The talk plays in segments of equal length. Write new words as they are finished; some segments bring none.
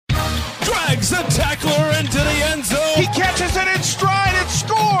drags the tackler into the end zone. He catches it in stride and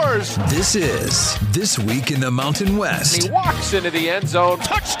scores. This is This Week in the Mountain West. He walks into the end zone.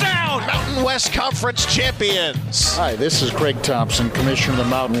 Touchdown! Mountain West Conference champions. Hi, this is Craig Thompson, Commissioner of the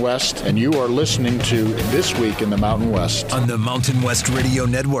Mountain West, and you are listening to This Week in the Mountain West On the Mountain West Radio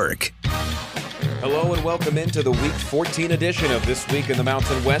Network. Hello and welcome into the Week 14 edition of This Week in the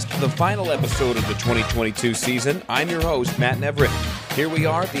Mountain West, the final episode of the 2022 season. I'm your host, Matt Neverett. Here we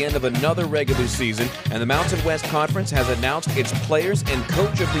are at the end of another regular season, and the Mountain West Conference has announced its Players and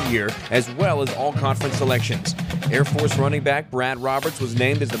Coach of the Year, as well as all conference selections. Air Force running back Brad Roberts was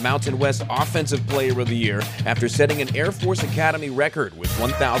named as the Mountain West Offensive Player of the Year after setting an Air Force Academy record with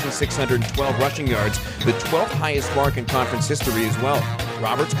 1,612 rushing yards, the 12th highest mark in conference history as well.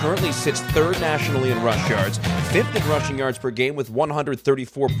 Roberts currently sits third nationally in rush yards, fifth in rushing yards per game with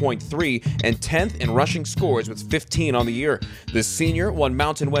 134.3, and 10th in rushing scores with 15 on the year. The senior won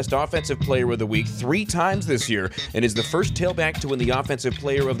Mountain West Offensive Player of the Week 3 times this year and is the first tailback to win the Offensive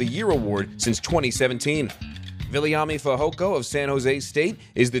Player of the Year award since 2017. Viliami Fehoko of San Jose State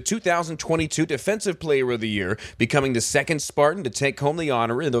is the 2022 Defensive Player of the Year, becoming the second Spartan to take home the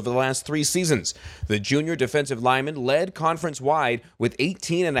honor over the last 3 seasons. The junior defensive lineman led conference-wide with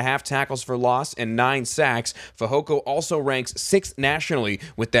 18.5 tackles for loss and 9 sacks. Fehoko also ranks 6th nationally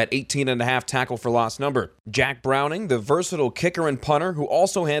with that 18.5 tackle for loss number. Jack Browning, the versatile kicker and punter who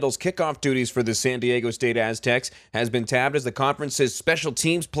also handles kickoff duties for the San Diego State Aztecs, has been tabbed as the conference's Special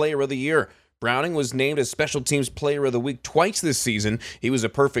Teams Player of the Year. Browning was named as Special Teams Player of the Week twice this season. He was a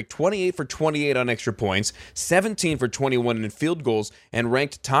perfect 28 for 28 on extra points, 17 for 21 in field goals, and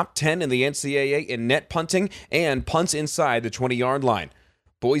ranked top 10 in the NCAA in net punting and punts inside the 20-yard line.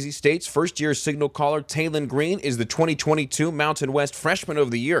 Boise State's first-year signal caller Taylen Green is the 2022 Mountain West Freshman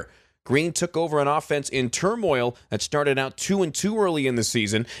of the Year. Green took over an offense in turmoil that started out 2-2 early in the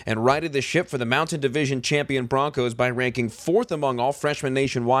season and righted the ship for the Mountain Division champion Broncos by ranking 4th among all freshmen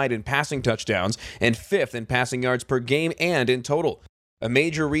nationwide in passing touchdowns and 5th in passing yards per game and in total. A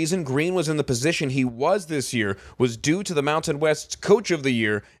major reason Green was in the position he was this year was due to the Mountain West's Coach of the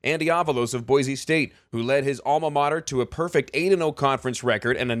Year, Andy Avalos of Boise State, who led his alma mater to a perfect 8-0 conference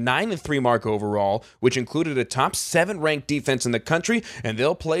record and a 9-3 mark overall, which included a top 7 ranked defense in the country, and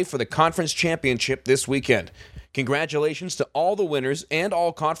they'll play for the conference championship this weekend. Congratulations to all the winners and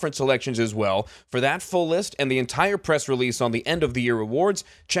all conference selections as well. For that full list and the entire press release on the end of the year awards,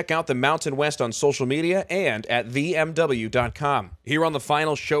 check out the Mountain West on social media and at themw.com. Here on the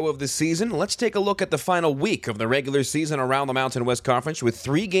final show of the season, let's take a look at the final week of the regular season around the Mountain West Conference with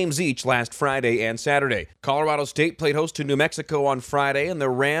 3 games each last Friday and Saturday. Colorado State played host to New Mexico on Friday, and the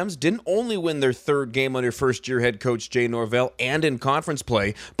Rams didn't only win their 3rd game under first-year head coach Jay Norvell and in conference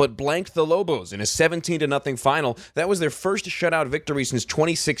play, but blanked the Lobos in a 17-0 final. That was their first shutout victory since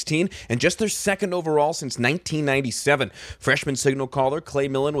 2016 and just their 2nd overall since 1997. Freshman signal caller Clay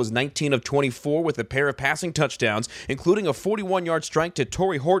Millen was 19 of 24 with a pair of passing touchdowns, including a 41-yard strike to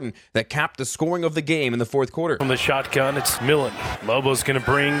Torrey Horton that capped the scoring of the game in the 4th quarter. From the shotgun, it's Millen. Lobo's going to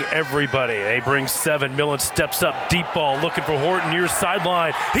bring everybody. They bring 7. Millen steps up, deep ball, looking for Horton near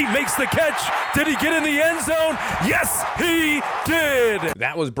sideline. He makes the catch. Did he get in the end zone? Yes, he did.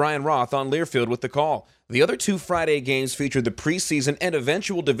 That was Brian Roth on Learfield with the call. The other 2 Friday games featured the preseason and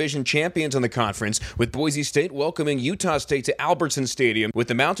eventual division champions in the conference, with Boise State welcoming Utah State to Albertson Stadium with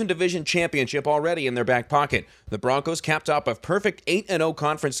the Mountain Division Championship already in their back pocket. The Broncos capped off a perfect 8-0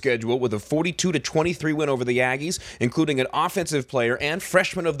 conference schedule with a 42-23 win over the Aggies, including an offensive player and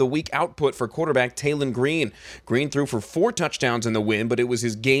freshman of the week output for quarterback Taylen Green. Green threw for 4 touchdowns in the win, but it was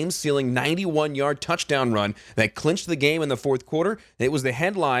his game-sealing 91-yard touchdown run that clinched the game in the 4th quarter. It was the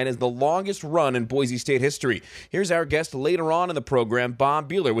headline as the longest run in Boise State history. Here's our guest later on in the program, Bob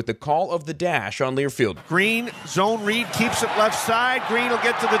Buehler, with the call of the dash on Learfield. Green, zone read, keeps it left side. Green will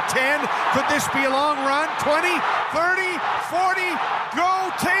get to the 10. Could this be a long run? 20, 30, 40, go,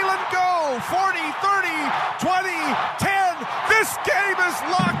 Taylen, go! 40, 30, 20, 10. This game is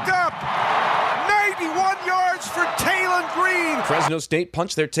locked up. 91 yards for Taylen Green. Fresno State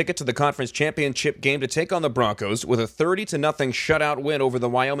punched their ticket to the conference championship game to take on the Broncos with a 30-0 shutout win over the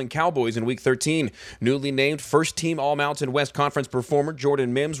Wyoming Cowboys in Week 13. Newly named first-team All-Mountain West Conference performer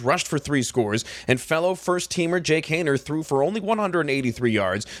Jordan Mims rushed for 3 scores, and fellow first-teamer Jake Haener threw for only 183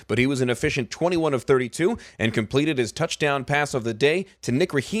 yards, but he was an efficient 21 of 32 and completed his touchdown pass of the day to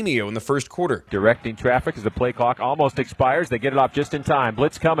Nick Rahimio in the 1st quarter. Directing traffic as the play clock almost expires. They get it off just in time.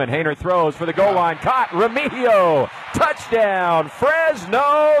 Blitz coming. Haener throws for the goal line. Caught. Remigio. Touchdown,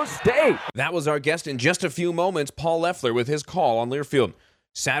 Fresno State. That was our guest in just a few moments, Paul Leffler, with his call on Learfield.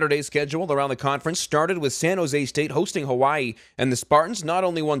 Saturday's schedule around the conference started with San Jose State hosting Hawaii, and the Spartans not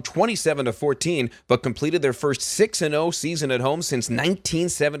only won 27-14, but completed their first 6-0 season at home since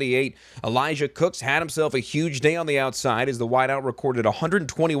 1978. Elijah Cooks had himself a huge day on the outside as the wideout recorded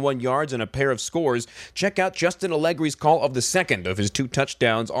 121 yards and a pair of scores. Check out Justin Allegri's call of the second of his 2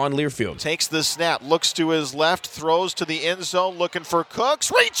 touchdowns on Learfield. Takes the snap, looks to his left, throws to the end zone, looking for Cooks,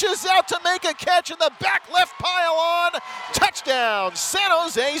 reaches out to make a catch in the back left pile on. Touchdown, San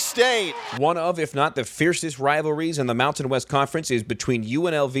Jose State. One of, if not the fiercest rivalries in the Mountain West Conference is between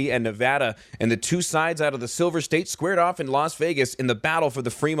UNLV and Nevada, and the two sides out of the Silver State squared off in Las Vegas in the battle for the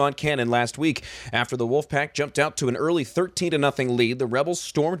Fremont Cannon last week. After the Wolfpack jumped out to an early 13-0 lead, the Rebels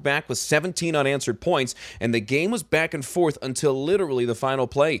stormed back with 17 unanswered points, and the game was back and forth until literally the final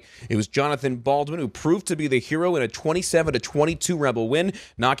play. It was Jonathan Baldwin who proved to be the hero in a 27-22 Rebel win,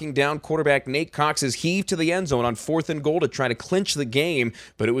 knocking down quarterback Nate Cox's heave to the end zone on 4th and goal to try to clinch the game,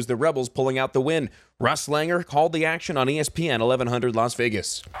 but it was the Rebels pulling out the win. Russ Langer called the action on ESPN 1100 Las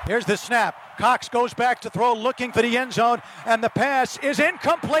Vegas. Here's the snap. Cox goes back to throw, looking for the end zone, and the pass is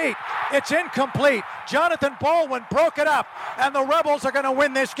incomplete. It's incomplete. Jonathan Baldwin broke it up, and the Rebels are going to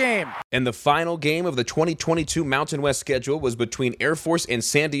win this game. And the final game of the 2022 Mountain West schedule was between Air Force and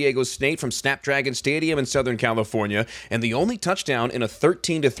San Diego State from Snapdragon Stadium in Southern California, and the only touchdown in a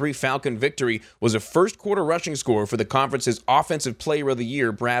 13-3 Falcon victory was a first-quarter rushing score for the conference's Offensive Player of the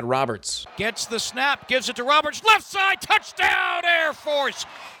Year, Brad Roberts. Gets the snap, gives it to Roberts, left side, touchdown, Air Force.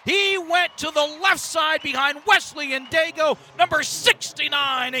 He went to the left side behind Wesley and Dago, number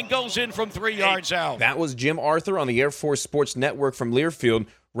 69, and goes in from 3 yards out. That was Jim Arthur on the Air Force Sports Network from Learfield.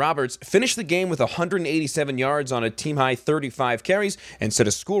 Roberts finished the game with 187 yards on a team-high 35 carries and set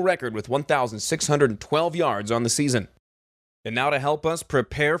a school record with 1,612 yards on the season. And now to help us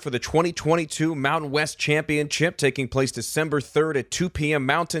prepare for the 2022 Mountain West Championship taking place December 3rd at 2 p.m.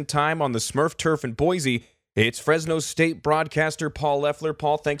 Mountain Time on the Smurf Turf in Boise, it's Fresno State broadcaster Paul Leffler.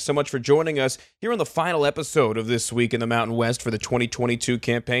 Paul, thanks so much for joining us here on the final episode of This Week in the Mountain West for the 2022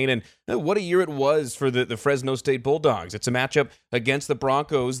 campaign. And what a year it was for the Fresno State Bulldogs. It's a matchup against the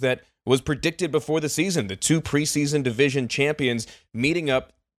Broncos that was predicted before the season. The two preseason division champions meeting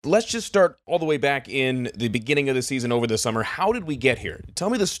up. Let's just start all the way back in the beginning of the season over the summer. How did we get here? Tell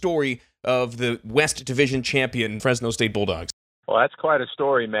me the story of the West Division champion Fresno State Bulldogs. Well, that's quite a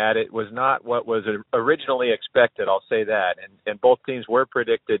story, Matt. It was not what was originally expected, I'll say that. And both teams were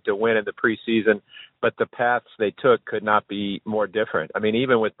predicted to win in the preseason, but the paths they took could not be more different. I mean,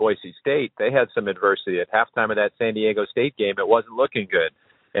 even with Boise State, they had some adversity. At halftime of that San Diego State game, it wasn't looking good,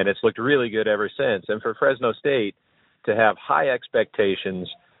 and it's looked really good ever since. And for Fresno State to have high expectations,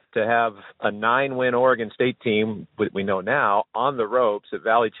 to have a 9-win Oregon State team, we know now, on the ropes at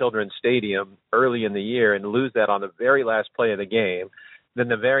Valley Children's Stadium early in the year and lose that on the very last play of the game, then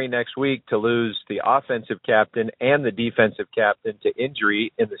the very next week to lose the offensive captain and the defensive captain to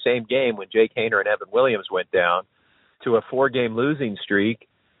injury in the same game when Jake Haener and Evan Williams went down, to a 4-game losing streak,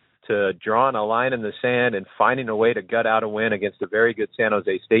 to drawing a line in the sand and finding a way to gut out a win against a very good San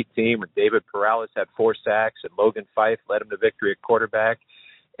Jose State team where David Perales had 4 sacks and Logan Fife led him to victory at quarterback.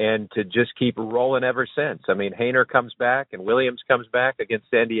 And to just keep rolling ever since. I mean, Haener comes back and Williams comes back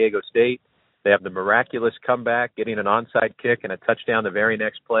against San Diego State. They have the miraculous comeback, getting an onside kick and a touchdown the very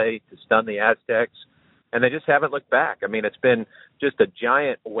next play to stun the Aztecs. And they just haven't looked back. I mean, it's been just a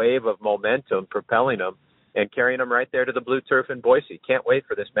giant wave of momentum propelling them and carrying them right there to the blue turf in Boise. Can't wait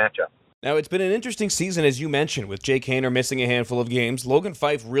for this matchup. Now, it's been an interesting season, as you mentioned, with Jake Haener missing a handful of games. Logan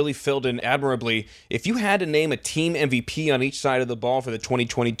Fife really filled in admirably. If you had to name a team MVP on each side of the ball for the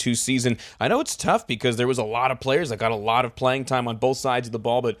 2022 season, I know it's tough because there was a lot of players that got a lot of playing time on both sides of the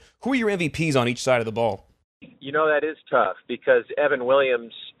ball, but who are your MVPs on each side of the ball? You know, that is tough because Evan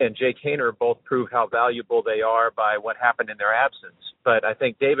Williams and Jake Haener both proved how valuable they are by what happened in their absence. But I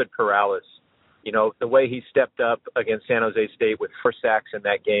think David Perales, you know, the way he stepped up against San Jose State with 4 sacks in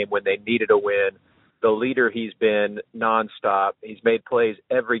that game when they needed a win, the leader he's been nonstop. He's made plays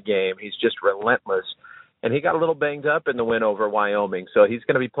every game. He's just relentless. And he got a little banged up in the win over Wyoming. So he's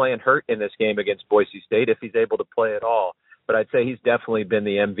going to be playing hurt in this game against Boise State if he's able to play at all. But I'd say he's definitely been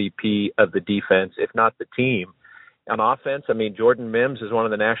the MVP of the defense, if not the team. On offense, I mean, Jordan Mims is one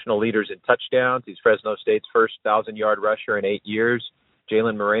of the national leaders in touchdowns. He's Fresno State's first 1,000-yard rusher in 8 years.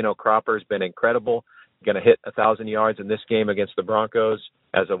 Jalen Moreno-Cropper has been incredible. Going to hit 1,000 yards in this game against the Broncos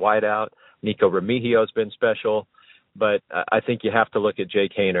as a wideout. Nico Remigio has been special. But I think you have to look at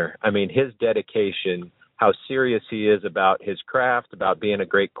Jake Haener. I mean, his dedication, how serious he is about his craft, about being a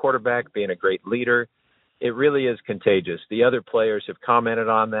great quarterback, being a great leader, it really is contagious. The other players have commented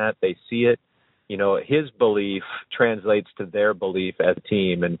on that. They see it. his belief translates to their belief as a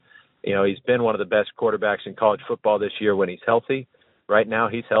team. And, he's been one of the best quarterbacks in college football this year when he's healthy. Right now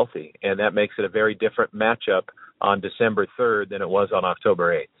he's healthy, and that makes it a very different matchup on December 3rd than it was on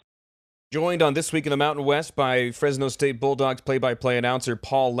October 8th. Joined on This Week in the Mountain West by Fresno State Bulldogs play-by-play announcer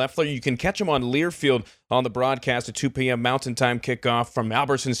Paul Leffler. You can catch him on Learfield on the broadcast at 2 p.m. Mountain Time kickoff from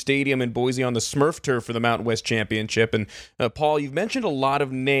Albertson Stadium in Boise on the Smurf turf for the Mountain West Championship. And Paul, you've mentioned a lot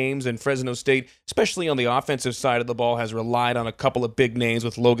of names, and Fresno State, especially on the offensive side of the ball, has relied on a couple of big names,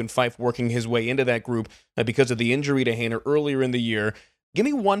 with Logan Fife working his way into that group because of the injury to Haener earlier in the year. Give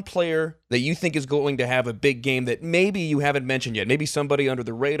me one player that you think is going to have a big game that maybe you haven't mentioned yet. Maybe somebody under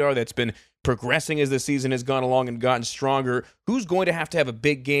the radar that's been progressing as the season has gone along and gotten stronger. Who's going to have a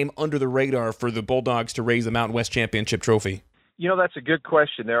big game under the radar for the Bulldogs to raise the Mountain West Championship trophy? That's a good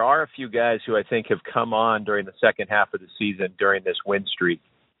question. There are a few guys who I think have come on during the second half of the season during this win streak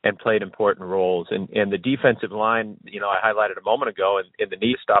and played important roles. And the defensive line, I highlighted a moment ago in the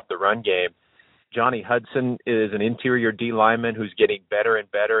need to stop the run game. Johnny Hudson is an interior D lineman who's getting better and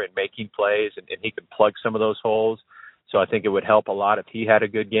better and making plays, and he can plug some of those holes. So I think it would help a lot if he had a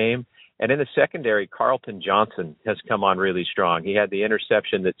good game. And in the secondary, Carlton Johnson has come on really strong. He had the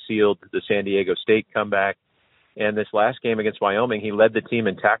interception that sealed the San Diego State comeback. And this last game against Wyoming, he led the team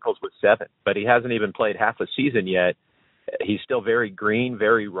in tackles with 7, but he hasn't even played half a season yet. He's still very green,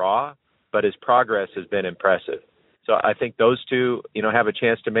 very raw, but his progress has been impressive. So I think those two, have a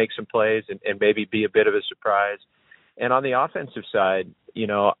chance to make some plays and maybe be a bit of a surprise. And on the offensive side,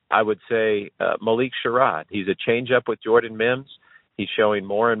 I would say Malik Sherrod. He's a change-up with Jordan Mims. He's showing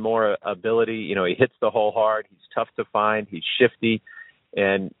more and more ability. He hits the hole hard. He's tough to find. He's shifty.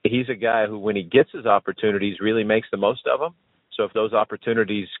 And he's a guy who, when he gets his opportunities, really makes the most of them. So if those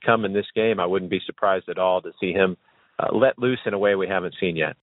opportunities come in this game, I wouldn't be surprised at all to see him let loose in a way we haven't seen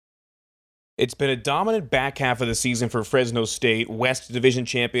yet. It's been a dominant back half of the season for Fresno State, West Division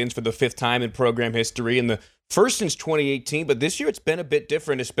champions for the 5th time in program history, and the first since 2018, but this year it's been a bit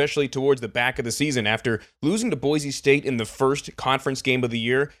different, especially towards the back of the season. After losing to Boise State in the first conference game of the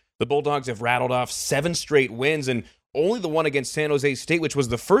year, the Bulldogs have rattled off 7 straight wins, and only the one against San Jose State, which was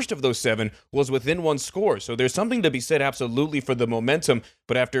the first of those 7, was within 1 score. So there's something to be said absolutely for the momentum,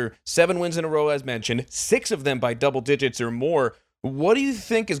 but after 7 wins in a row, as mentioned, 6 of them by double digits or more, what do you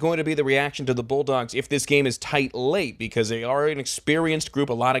think is going to be the reaction to the Bulldogs if this game is tight late? Because they are an experienced group.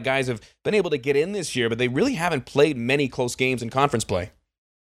 A lot of guys have been able to get in this year, but they really haven't played many close games in conference play.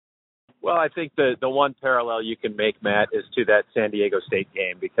 Well, I think the one parallel you can make, Matt, is to that San Diego State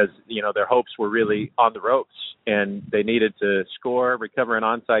game because, their hopes were really on the ropes and they needed to score, recover an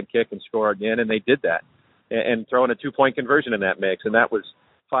onside kick and score again, and they did that. And throw in a 2-point conversion in that mix, and that was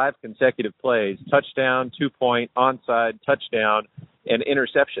 5 consecutive plays, touchdown, 2-point, onside, touchdown, and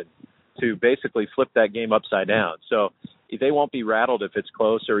interception to basically flip that game upside down. So they won't be rattled if it's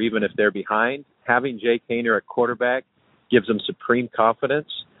close or even if they're behind. Having Jake Haener at quarterback gives them supreme confidence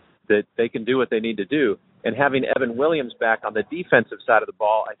that they can do what they need to do. And having Evan Williams back on the defensive side of the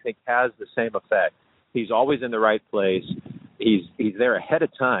ball, I think, has the same effect. He's always in the right place. He's there ahead of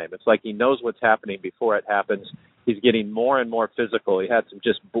time. It's like he knows what's happening before it happens. He's getting more and more physical. He had some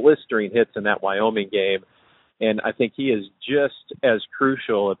just blistering hits in that Wyoming game. And I think he is just as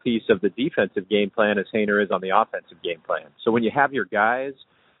crucial a piece of the defensive game plan as Haener is on the offensive game plan. So when you have your guys,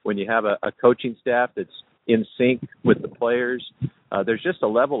 when you have a coaching staff that's in sync with the players, there's just a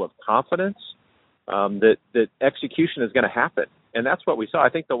level of confidence that execution is going to happen. And that's what we saw. I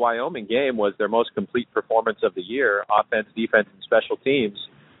think the Wyoming game was their most complete performance of the year, offense, defense, and special teams,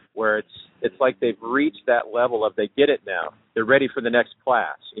 where it's like they've reached that level of they get it now. They're ready for the next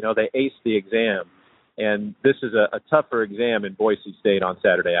class. They aced the exam. And this is a tougher exam in Boise State on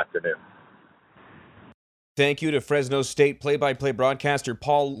Saturday afternoon. Thank you to Fresno State play-by-play broadcaster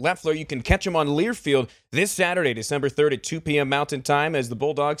Paul Leffler. You can catch him on Learfield this Saturday, December 3rd at 2 p.m. Mountain Time as the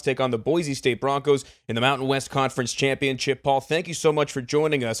Bulldogs take on the Boise State Broncos in the Mountain West Conference Championship. Paul, thank you so much for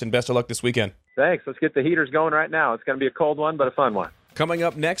joining us, and best of luck this weekend. Thanks. Let's get the heaters going right now. It's going to be a cold one, but a fun one. Coming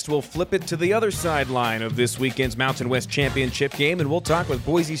up next, we'll flip it to the other sideline of this weekend's Mountain West Championship game, and we'll talk with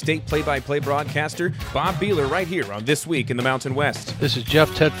Boise State play-by-play broadcaster Bob Beeler right here on This Week in the Mountain West. This is Jeff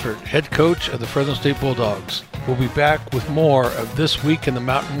Tedford, head coach of the Fresno State Bulldogs. We'll be back with more of This Week in the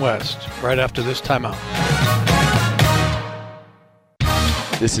Mountain West right after this timeout.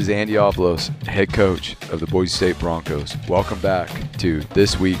 This is Andy Avalos, head coach of the Boise State Broncos. Welcome back to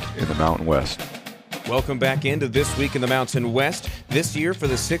This Week in the Mountain West. Welcome back into This Week in the Mountain West. This year, for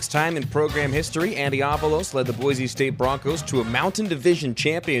the sixth time in program history, Andy Avalos led the Boise State Broncos to a Mountain Division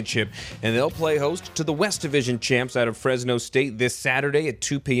championship, and they'll play host to the West Division champs out of Fresno State this Saturday at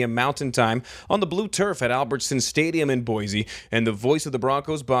 2 p.m. Mountain Time on the blue turf at Albertson Stadium in Boise. And the voice of the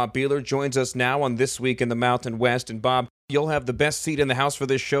Broncos, Bob Beeler, joins us now on This Week in the Mountain West. And Bob, you'll have the best seat in the house for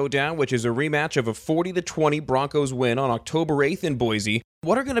this showdown, which is a rematch of a 40-20 Broncos win on October 8th in Boise.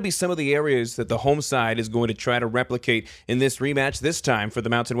 What are going to be some of the areas that the home side is going to try to replicate in this rematch this time for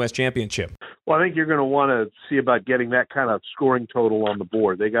the Mountain West Championship? Well, I think you're going to want to see about getting that kind of scoring total on the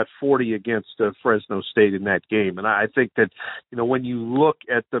board. They got 40 against Fresno State in that game. And I think that, when you look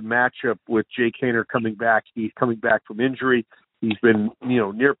at the matchup with Jake Haener coming back, he's coming back from injury. He's been,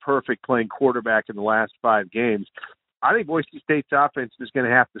 near perfect playing quarterback in the last 5 games. I think Boise State's offense is going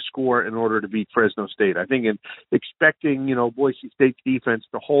to have to score in order to beat Fresno State. I think in expecting, Boise State's defense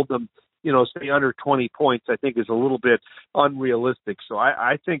to hold them, say under 20 points, I think is a little bit unrealistic. So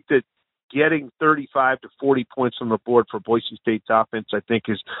I think that getting 35 to 40 points on the board for Boise State's offense, I think,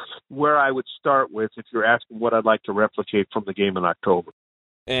 is where I would start with if you're asking what I'd like to replicate from the game in October.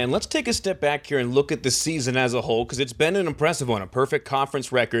 And let's take a step back here and look at the season as a whole, because it's been an impressive one, a perfect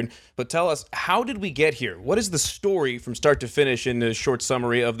conference record. But tell us, how did we get here? What is the story from start to finish in the short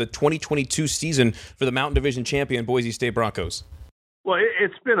summary of the 2022 season for the Mountain Division champion Boise State Broncos? Well,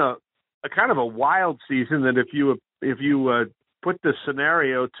 it's been a kind of a wild season that if you put the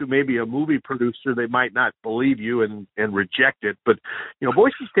scenario to maybe a movie producer, they might not believe you and reject it. But,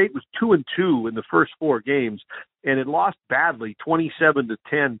 Boise State was 2-2 in the first 4 games, and it lost badly,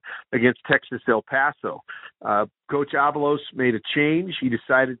 27-10 against Texas El Paso. Coach Avalos made a change. He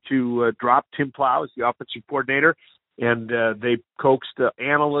decided to drop Tim Plow as the offensive coordinator, and they coaxed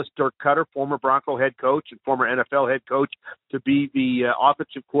analyst Dirk Cutter, former Bronco head coach and former NFL head coach, to be the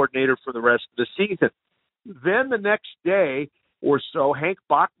offensive coordinator for the rest of the season. Then the next day or so, Hank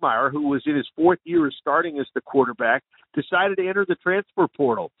Bachmeier, who was in his 4th year of starting as the quarterback, decided to enter the transfer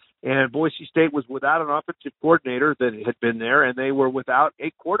portal. And Boise State was without an offensive coordinator that had been there, and they were without a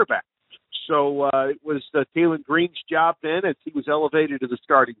quarterback. So it was Talon Green's job then, as he was elevated to the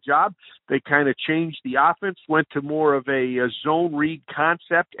starting job. They kind of changed the offense, went to more of a zone read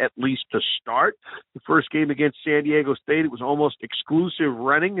concept, at least to start. The first game against San Diego State, it was almost exclusive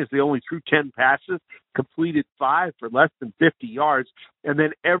running, as they only threw 10 passes, completed 5 for less than 50 yards. And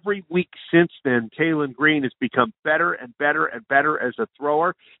then every week since then, Talon Green has become better and better and better as a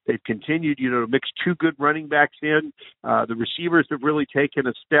thrower. They've continued, to mix 2 good running backs in. The receivers have really taken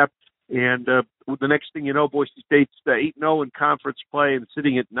a step. And the next thing you know, Boise State's 8-0 in conference play and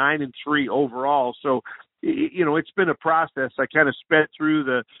sitting at 9-3 overall. So, it's been a process. I kind of sped through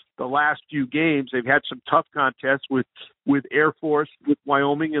the last few games. They've had some tough contests with Air Force, with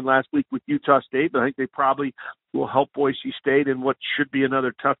Wyoming, and last week with Utah State. But I think they probably will help Boise State in what should be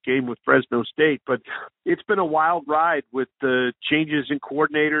another tough game with Fresno State. But it's been a wild ride with the changes in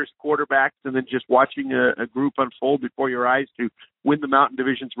coordinators, quarterbacks, and then just watching a group unfold before your eyes to win the Mountain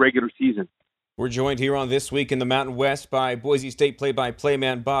Division's regular season. We're joined here on This Week in the Mountain West by Boise State play-by-play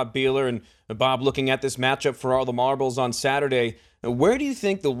man Bob Beeler. And Bob, looking at this matchup for all the marbles on Saturday, where do you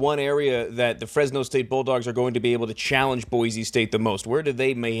think the one area that the Fresno State Bulldogs are going to be able to challenge Boise State the most? Where do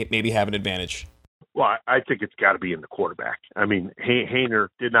they maybe have an advantage? Well, I think it's got to be in the quarterback. I mean, Haener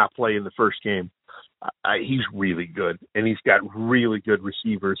did not play in the first game. He's really good, and he's got really good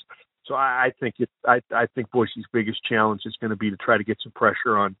receivers. So I think Boise's biggest challenge is going to be to try to get some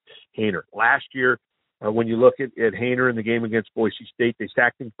pressure on Haener. Last year, when you look at Haener in the game against Boise State, they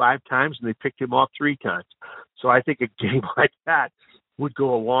sacked him 5 times and they picked him off 3 times. So I think a game like that would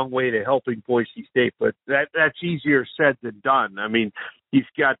go a long way to helping Boise State, but that's easier said than done. I mean, he's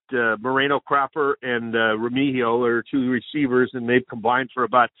got Moreno Cropper and Remigio are 2 receivers, and they've combined for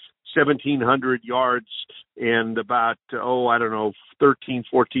about 1,700 yards and about, 13,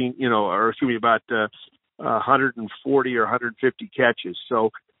 14, about 140 or 150 catches.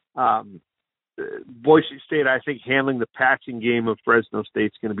 So Boise State, I think, handling the passing game of Fresno State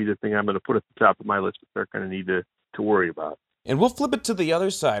is going to be the thing I'm going to put at the top of my list that they're going to need to worry about. And we'll flip it to the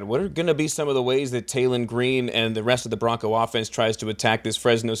other side. What are going to be some of the ways that Talon Green and the rest of the Bronco offense tries to attack this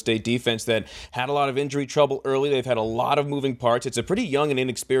Fresno State defense that had a lot of injury trouble early? They've had a lot of moving parts. It's a pretty young and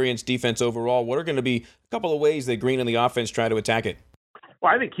inexperienced defense overall. What are going to be a couple of ways that Green and the offense try to attack it?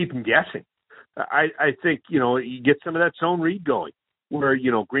 Well, I think keep them guessing. I think, you get some of that zone read going where,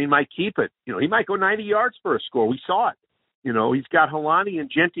 Green might keep it. He might go 90 yards for a score. We saw it. He's got Helani and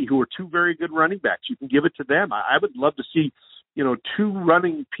Genty, who are 2 very good running backs. You can give it to them. I would love to see 2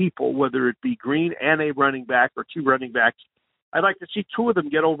 running people, whether it be Green and a running back or 2 running backs I'd like to see two of them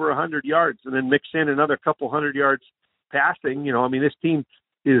get over 100 yards and then mix in another couple 100 yards passing. You know, I mean, this team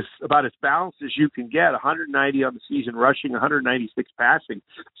is about as balanced as you can get, 190 on the season rushing, 196 passing.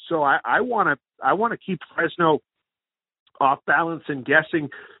 So I want to keep Fresno off balance and guessing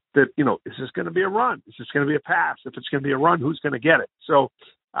that, you know, is this going to be a run? Is this going to be a pass? If it's going to be a run, who's going to get it? So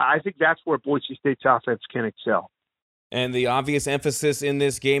I think that's where Boise State's offense can excel. And the obvious emphasis in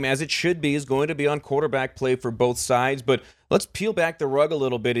this game, as it should be, is going to be on quarterback play for both sides. But let's peel back the rug a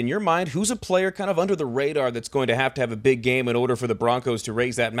little bit. In your mind, who's a player kind of under the radar that's going to have a big game in order for the Broncos to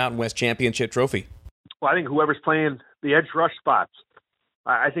raise that Mountain West Championship trophy? Well, I think whoever's playing the edge rush spots,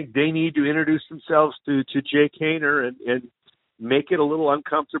 I think they need to introduce themselves to Jake Haener and make it a little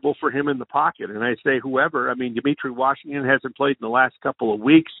uncomfortable for him in the pocket. And I say whoever. I mean, Dimitri Washington hasn't played in the last couple of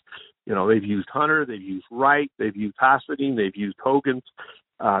weeks. You know, they've used Hunter, they've used Wright, they've used Hasselbeck, they've used Hogan.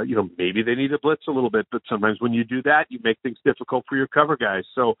 You know, maybe they need to blitz a little bit, but sometimes when you do that, you make things difficult for your cover guys.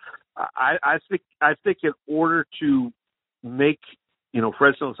 So I think in order to make, you know,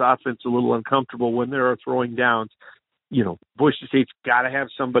 Fresno's offense a little uncomfortable when there are throwing downs, you know, Boise State's got to have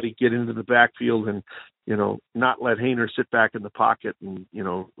somebody get into the backfield and, you know, not let Haener sit back in the pocket and, you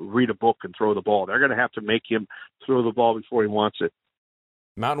know, read a book and throw the ball. They're going to have to make him throw the ball before he wants it.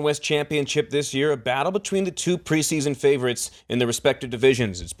 Mountain West Championship this year, a battle between the two preseason favorites in the respective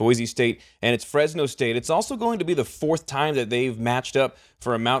divisions. It's Boise State and it's Fresno State. It's also going to be the fourth time that they've matched up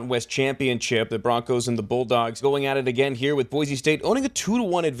for a Mountain West Championship. The Broncos and the Bulldogs going at it again here with Boise State owning a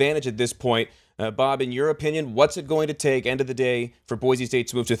 2-1 advantage at this point. Bob, in your opinion, what's it going to take, end of the day, for Boise State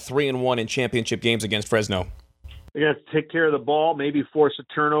to move to 3-1 in championship games against Fresno? They're going to have to take care of the ball, maybe force a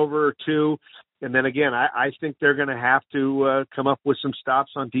turnover or two. And then again, I think they're going to have to come up with some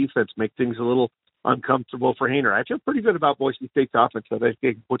stops on defense, make things a little uncomfortable for Haener. I feel pretty good about Boise State's offense. I think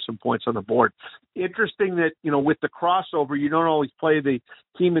they can put some points on the board. Interesting that, you know, with the crossover, you don't always play the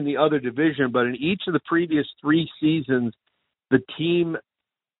team in the other division, but in each of the previous 3 seasons, the team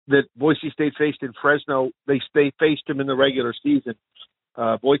that Boise State faced in Fresno, they faced them in the regular season.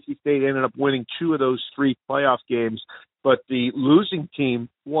 Boise State ended up winning 2 of those 3 playoff games, but the losing team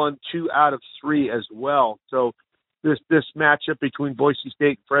won 2 out of 3 as well. So this matchup between Boise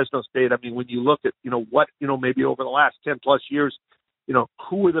State and Fresno State, I mean, when you look at, you know, what, you know, maybe over the last 10 plus years, you know,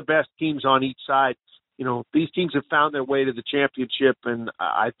 who are the best teams on each side? You know, these teams have found their way to the championship, and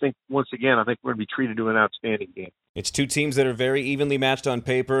I think, once again, I think we're going to be treated to an outstanding game. It's 2 teams that are very evenly matched on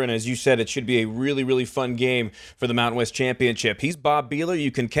paper, and as you said, it should be a really, really fun game for the Mountain West Championship. He's Bob Beeler. You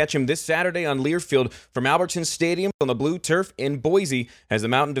can catch him this Saturday on Learfield from Albertson Stadium on the blue turf in Boise as the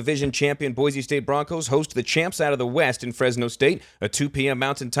Mountain Division champion Boise State Broncos host the champs out of the West in Fresno State, a 2 p.m.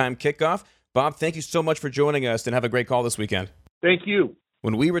 Mountain Time kickoff. Bob, thank you so much for joining us, and have a great call this weekend. Thank you.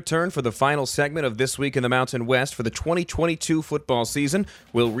 When we return for the final segment of This Week in the Mountain West for the 2022 football season,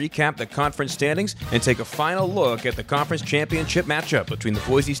 we'll recap the conference standings and take a final look at the conference championship matchup between the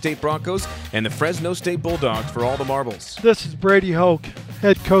Boise State Broncos and the Fresno State Bulldogs for all the marbles. This is Brady Hoke,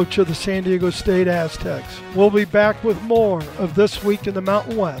 head coach of the San Diego State Aztecs. We'll be back with more of This Week in the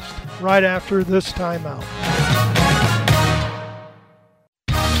Mountain West right after this timeout.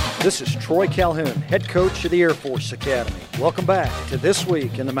 This is Troy Calhoun, head coach of the Air Force Academy. Welcome back to This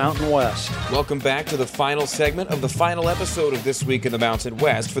Week in the Mountain West. Welcome back to the final segment of the final episode of This Week in the Mountain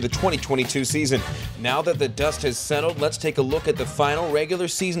West for the 2022 season. Now that the dust has settled, let's take a look at the final regular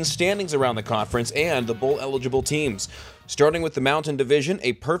season standings around the conference and the bowl-eligible teams. Starting with the Mountain Division,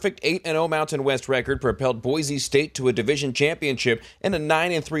 a perfect 8-0 Mountain West record propelled Boise State to a division championship and a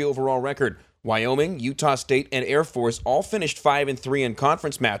 9-3 overall record. Wyoming, Utah State, and Air Force all finished 5-3 in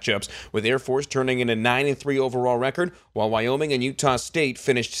conference matchups, with Air Force turning in a 9-3 overall record, while Wyoming and Utah State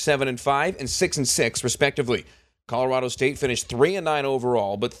finished 7-5 and 6-6 respectively. Colorado State finished 3-9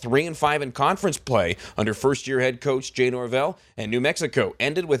 overall, but 3-5 in conference play under first-year head coach Jay Norvell, and New Mexico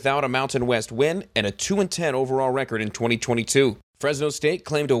ended without a Mountain West win and a 2-10 overall record in 2022. Fresno State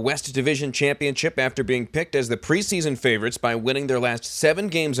claimed a West Division championship after being picked as the preseason favorites by winning their last 7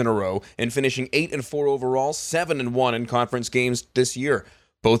 games in a row and finishing 8-4 overall, 7-1 in conference games this year.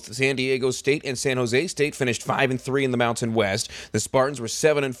 Both San Diego State and San Jose State finished 5-3 in the Mountain West. The Spartans were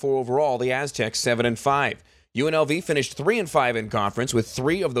 7-4 overall, the Aztecs 7-5. UNLV finished 3-5 in conference, with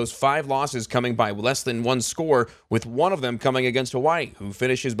 3 of those 5 losses coming by less than 1 score, with 1 of them coming against Hawaii, who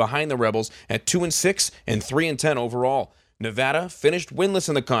finishes behind the Rebels at 2-6 and 3-10 overall. Nevada finished winless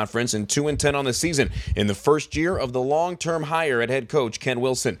in the conference and 2-10 on the season in the first year of the long-term hire at head coach Ken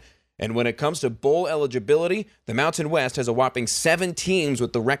Wilson. And when it comes to bowl eligibility, the Mountain West has a whopping 7 teams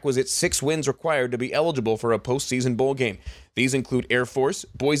with the requisite 6 wins required to be eligible for a postseason bowl game. These include Air Force,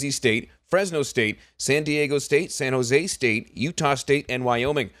 Boise State, Fresno State, San Diego State, San Jose State, Utah State, and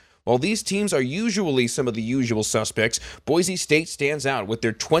Wyoming. While these teams are usually some of the usual suspects, Boise State stands out with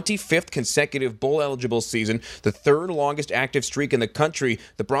their 25th consecutive bowl-eligible season, the third longest active streak in the country.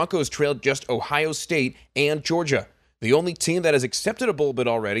 The Broncos trailed just Ohio State and Georgia. The only team that has accepted a bowl bid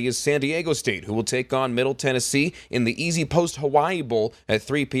already is San Diego State, who will take on Middle Tennessee in the Easy Post Hawaii Bowl at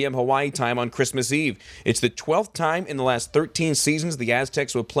 3 p.m. Hawaii time on Christmas Eve. It's the 12th time in the last 13 seasons the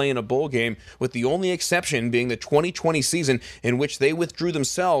Aztecs will play in a bowl game, with the only exception being the 2020 season, in which they withdrew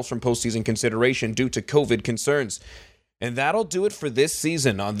themselves from postseason consideration due to COVID concerns. And that'll do it for this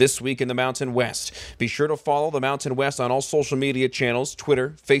season on This Week in the Mountain West. Be sure to follow the Mountain West on all social media channels,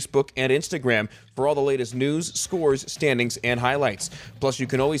 Twitter, Facebook, and Instagram for all the latest news, scores, standings, and highlights. Plus, you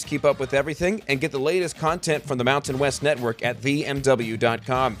can always keep up with everything and get the latest content from the Mountain West Network at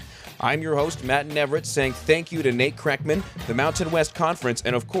themw.com. I'm your host, Matt Neverett, saying thank you to Nate Kreckman, the Mountain West Conference,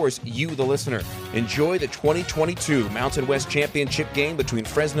 and of course, you, the listener. Enjoy the 2022 Mountain West Championship game between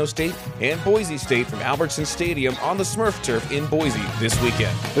Fresno State and Boise State from Albertson Stadium on the Smurf Turf in Boise this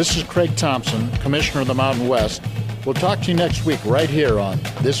weekend. This is Craig Thompson, Commissioner of the Mountain West. We'll talk to you next week right here on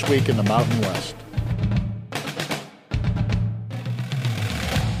This Week in the Mountain West.